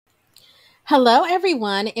Hello,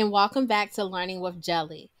 everyone, and welcome back to Learning with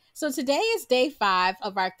Jelly. So, today is day 5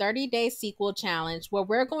 of our 30-day SQL challenge where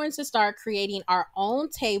we're going to start creating our own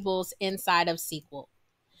tables inside of SQL.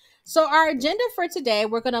 So, our agenda for today,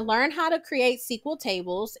 we're going to learn how to create SQL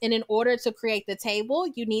tables. And in order to create the table,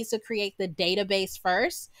 you need to create the database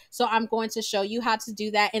first. So, I'm going to show you how to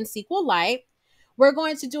do that in SQLite. We're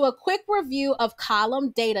going to do a quick review of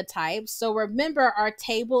column data types. So remember, our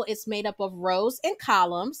table is made up of rows and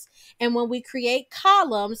columns. And when we create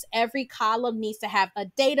columns, every column needs to have a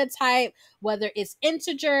data type, whether it's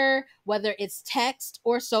integer, whether it's text,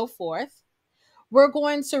 or so forth. We're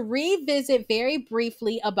going to revisit very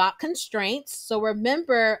briefly about constraints. So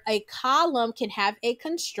remember, a column can have a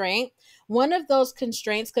constraint. One of those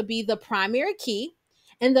constraints could be the primary key.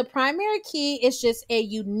 And the primary key is just a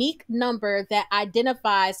unique number that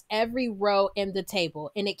identifies every row in the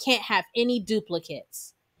table, and it can't have any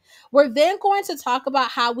duplicates. We're then going to talk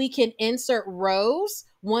about how we can insert rows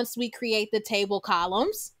once we create the table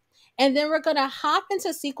columns. And then we're going to hop into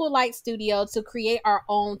SQLite Studio to create our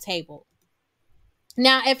own table.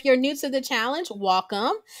 Now, if you're new to the challenge,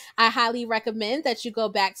 welcome. I highly recommend that you go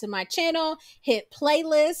back to my channel, hit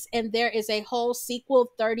playlists, and there is a whole SQL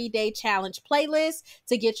 30-day challenge playlist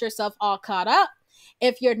to get yourself all caught up.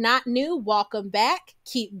 If you're not new, welcome back.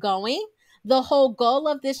 Keep going. The whole goal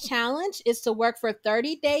of this challenge is to work for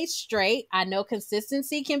 30 days straight. I know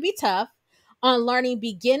consistency can be tough, on learning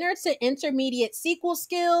beginner to intermediate SQL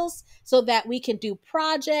skills so that we can do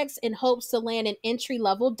projects in hopes to land an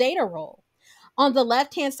entry-level data role. On the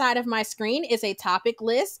left-hand side of my screen is a topic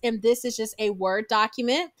list, and this is just a Word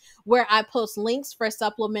document where I post links for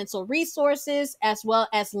supplemental resources as well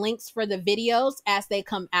as links for the videos as they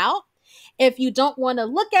come out. If you don't want to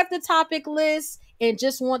look at the topic list and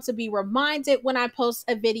just want to be reminded when I post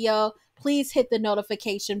a video, please hit the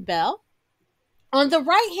notification bell. On the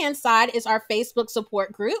right-hand side is our Facebook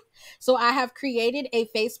support group. So I have created a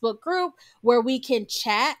Facebook group where we can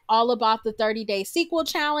chat all about the 30-day SQL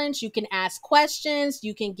challenge. You can ask questions,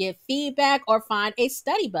 you can give feedback, or find a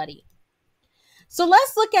study buddy. So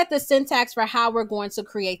let's look at the syntax for how we're going to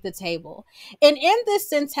create the table. And in this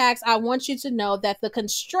syntax, I want you to know that the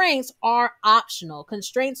constraints are optional.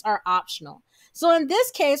 Constraints are optional. So in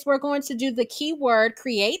this case, we're going to do the keyword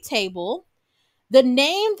create table, the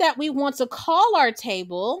name that we want to call our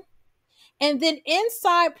table, and then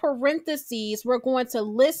inside parentheses, we're going to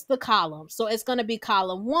list the columns. So it's going to be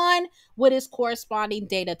column 1 with its corresponding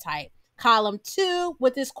data type, column 2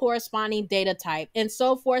 with its corresponding data type, and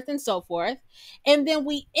so forth and so forth. And then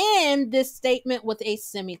we end this statement with a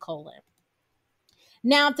semicolon.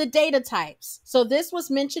 Now, the data types. So this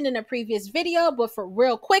was mentioned in a previous video, but for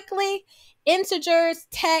real quickly, integers,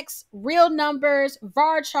 text, real numbers,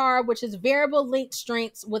 varchar, which is variable length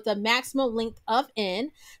strings with a maximum length of n.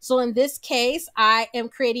 So in this case, I am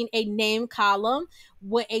creating a name column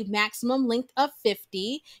with a maximum length of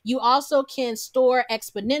 50. You also can store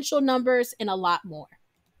exponential numbers and a lot more.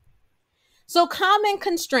 So common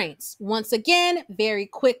constraints, once again, very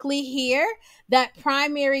quickly here, that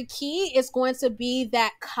primary key is going to be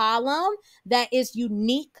that column that is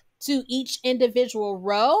unique to each individual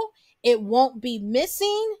row. It won't be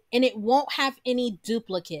missing and it won't have any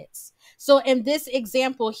duplicates. So in this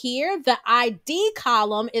example here, the ID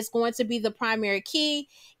column is going to be the primary key.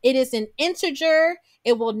 It is an integer.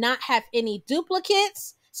 It will not have any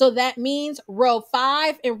duplicates. So that means row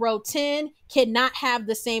 5 and row 10 cannot have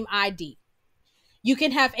the same ID. You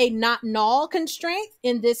can have a not null constraint.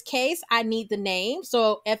 In this case, I need the name.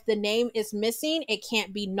 So if the name is missing, it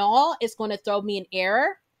can't be null. It's going to throw me an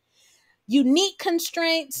error. Unique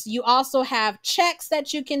constraints, you also have checks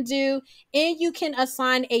that you can do, and you can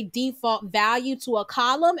assign a default value to a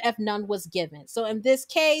column if none was given. So in this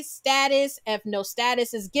case, status, if no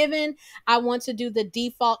status is given, I want to do the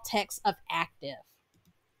default text of active.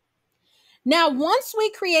 Now, once we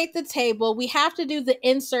create the table, we have to do the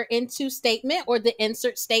insert into statement or the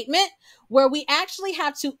insert statement where we actually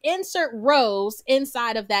have to insert rows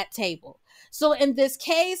inside of that table. So in this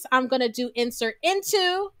case, I'm going to do insert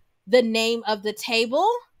into the name of the table,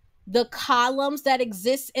 the columns that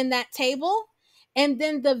exist in that table, and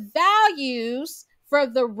then the values for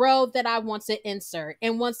the row that I want to insert.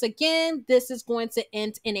 And once again, this is going to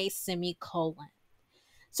end in a semicolon.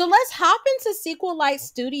 So let's hop into SQLite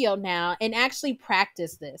Studio now and actually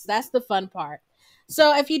practice this. That's the fun part.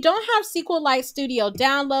 So if you don't have SQLite Studio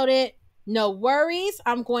downloaded, no worries.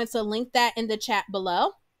 I'm going to link that in the chat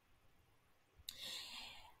below.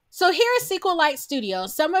 So here is SQLite Studio.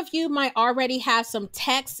 Some of you might already have some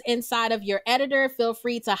text inside of your editor. Feel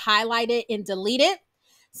free to highlight it and delete it.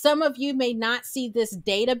 Some of you may not see this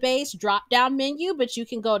database drop down menu, but you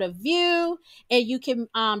can go to view and you can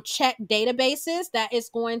check databases. That is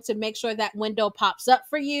going to make sure that window pops up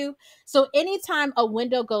for you. So anytime a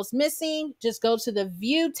window goes missing, just go to the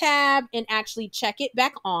view tab and actually check it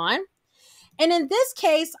back on. And in this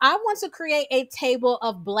case, I want to create a table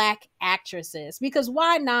of Black actresses because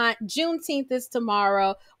why not? Juneteenth is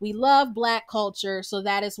tomorrow. We love Black culture. So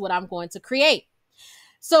that is what I'm going to create.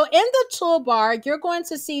 So in the toolbar, you're going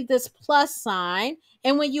to see this plus sign.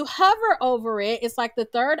 And when you hover over it, it's like the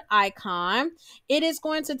third icon. It is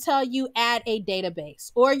going to tell you add a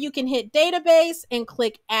database, or you can hit database and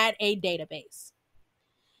click add a database.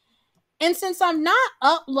 And since I'm not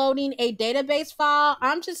uploading a database file,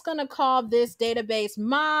 I'm just going to call this database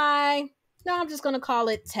I'm just going to call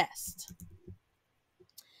it test.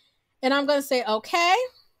 And I'm going to say, okay.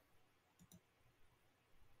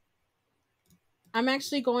 I'm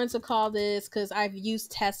actually going to call this, because I've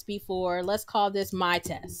used test before, let's call this my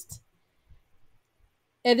test.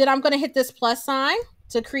 And then I'm going to hit this plus sign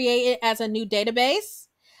to create it as a new database.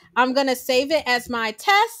 I'm going to save it as my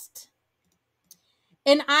test.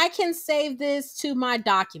 And I can save this to my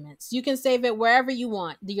documents. You can save it wherever you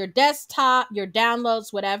want, your desktop, your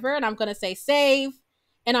downloads, whatever. And I'm going to say save,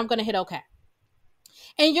 and I'm going to hit OK.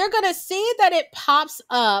 And you're going to see that it pops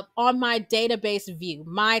up on my database view,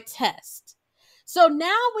 my test. So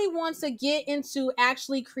now we want to get into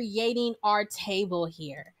actually creating our table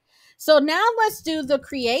here. So now let's do the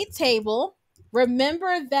create table.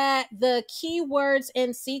 Remember that the keywords in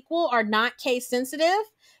SQL are not case sensitive,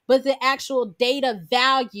 but the actual data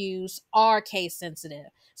values are case sensitive.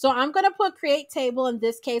 So I'm going to put create table, in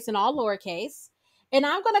this case in all lowercase, and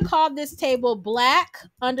I'm going to call this table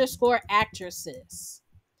Black_actresses.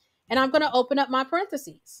 And I'm going to open up my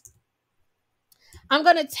parentheses. I'm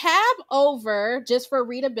going to tab over just for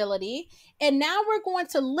readability. And now we're going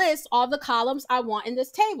to list all the columns I want in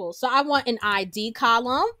this table. So I want an ID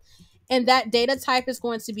column, and that data type is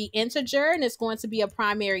going to be integer, and it's going to be a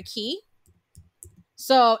primary key.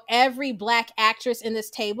 So every Black actress in this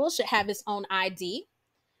table should have its own ID,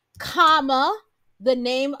 comma, the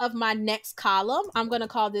name of my next column. I'm going to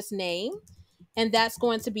call this name, and that's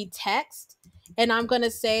going to be text. And I'm going to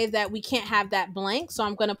say that we can't have that blank. So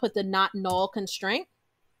I'm going to put the not null constraint.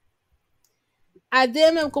 I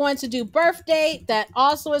then am going to do birth date. That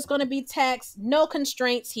also is going to be text. No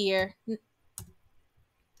constraints here.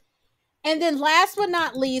 And then last but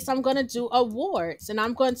not least, I'm going to do awards. And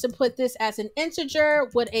I'm going to put this as an integer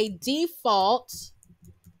with a default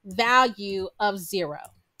value of 0.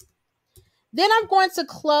 Then I'm going to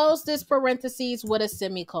close this parentheses with a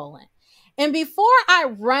semicolon. And before I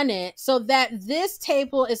run it, so that this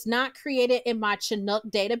table is not created in my Chinook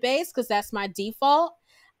database, because that's my default,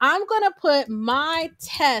 I'm going to put my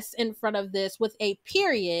test in front of this with a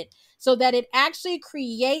period so that it actually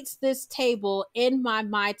creates this table in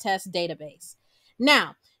my test database.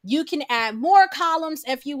 Now, you can add more columns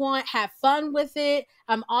if you want, have fun with it.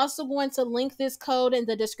 I'm also going to link this code in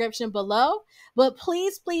the description below, but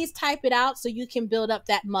please type it out so you can build up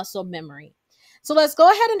that muscle memory. So let's go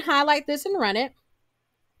ahead and highlight this and run it.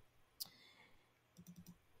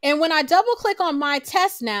 And when I double click on my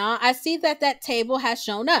test now, I see that that table has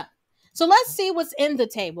shown up. So let's see what's in the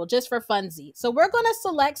table just for funsies. So we're going to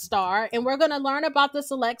select star, and we're going to learn about the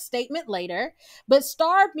select statement later. But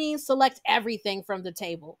star means select everything from the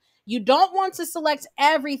table. You don't want to select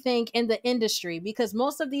everything in the industry because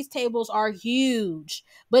most of these tables are huge.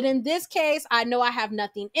 But in this case, I know I have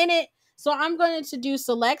nothing in it. So I'm going to do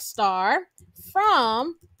select star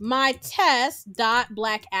from my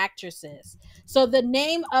test.black actresses. So the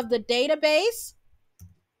name of the database,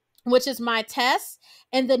 which is my test,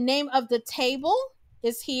 and the name of the table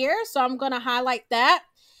is here. So I'm going to highlight that.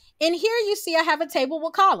 And here you see I have a table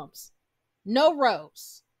with columns, no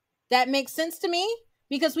rows. That makes sense to me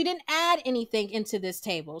because we didn't add anything into this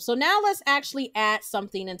table. So now let's actually add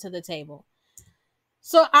something into the table.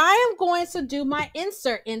 So I am going to do my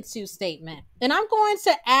insert into statement, and I'm going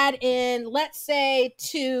to add in, let's say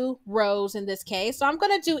 2 rows in this case. So I'm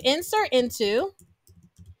going to do insert into,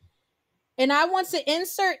 and I want to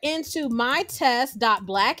insert into my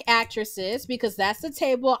test.black actresses because that's the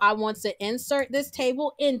table I want to insert this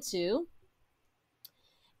table into.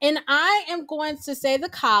 And I am going to say the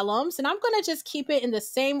columns, and I'm going to just keep it in the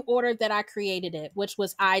same order that I created it, which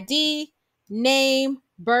was ID, name,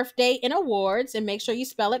 birth date, and awards, and make sure you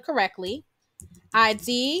spell it correctly.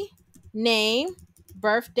 ID, name,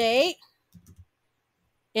 birth date,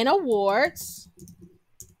 and awards.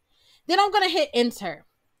 Then I'm going to hit enter.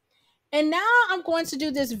 And now I'm going to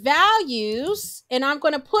do this values, and I'm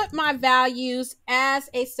going to put my values as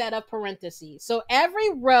a set of parentheses. So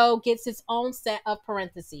every row gets its own set of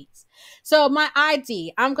parentheses. So my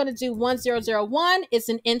ID, I'm going to do 1001. It's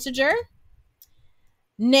an integer.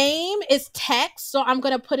 Name is text, so I'm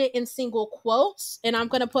going to put it in single quotes, and I'm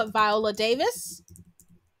going to put Viola Davis.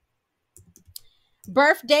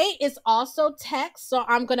 Birth date is also text, so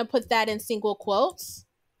I'm going to put that in single quotes.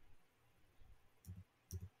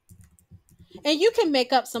 And you can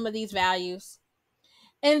make up some of these values.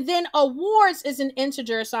 And then awards is an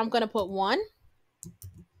integer, so I'm going to put 1.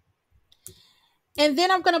 And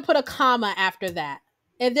then I'm going to put a comma after that.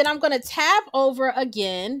 And then I'm going to tab over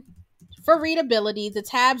again for readability. The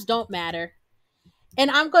tabs don't matter.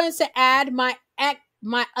 And I'm going to add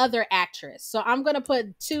my other actress. So I'm going to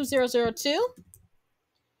put 2002.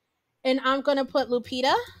 And I'm going to put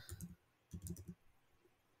Lupita.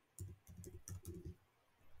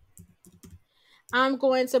 I'm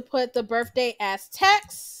going to put the birthday as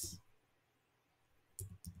text.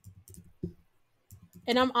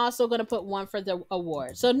 And I'm also going to put 1 for the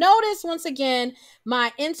award. So notice once again,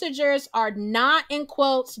 my integers are not in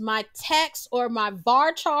quotes. My text or my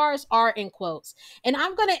varchars are in quotes. And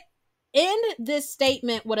I'm going to end this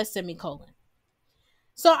statement with a semicolon.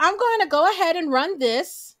 So I'm going to go ahead and run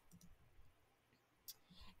this.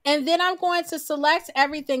 And then I'm going to select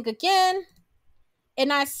everything again.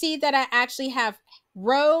 And I see that I actually have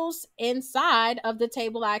rows inside of the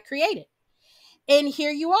table I created. And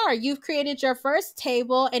here you are. You've created your first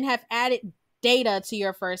table and have added data to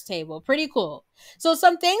your first table. Pretty cool. So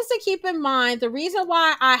some things to keep in mind. The reason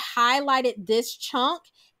why I highlighted this chunk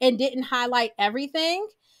and didn't highlight everything,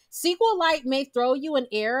 SQLite may throw you an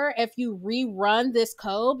error if you rerun this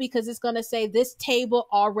code because it's going to say this table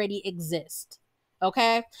already exists.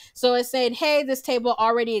 Okay. So it's saying, hey, this table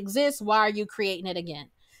already exists. Why are you creating it again?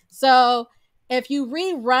 So if you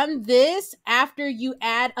rerun this after you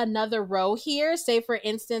add another row here, say for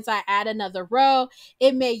instance, I add another row,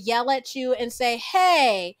 it may yell at you and say,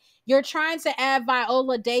 hey, you're trying to add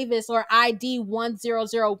Viola Davis or ID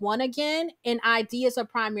 1001 again, and ID is a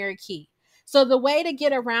primary key. So the way to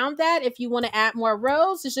get around that, if you want to add more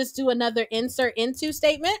rows, is just do another insert into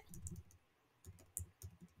statement.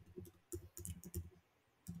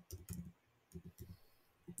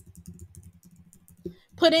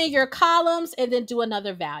 Put in your columns and then do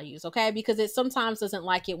another values, okay? Because it sometimes doesn't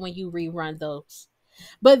like it when you rerun those.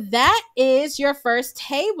 But that is your first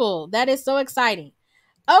table. That is so exciting.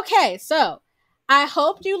 Okay, so I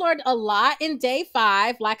hope you learned a lot in day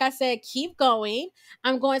 5. Like I said, keep going.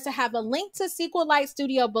 I'm going to have a link to SQLite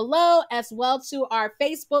Studio below, as well to our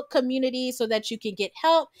Facebook community so that you can get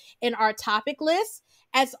help in our topic list.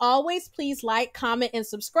 As always, please like, comment, and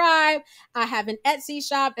subscribe. I have an Etsy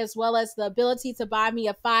shop as well as the ability to buy me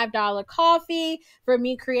a $5 coffee for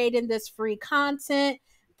me creating this free content.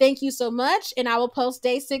 Thank you so much, and I will post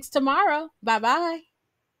day 6 tomorrow. Bye-bye.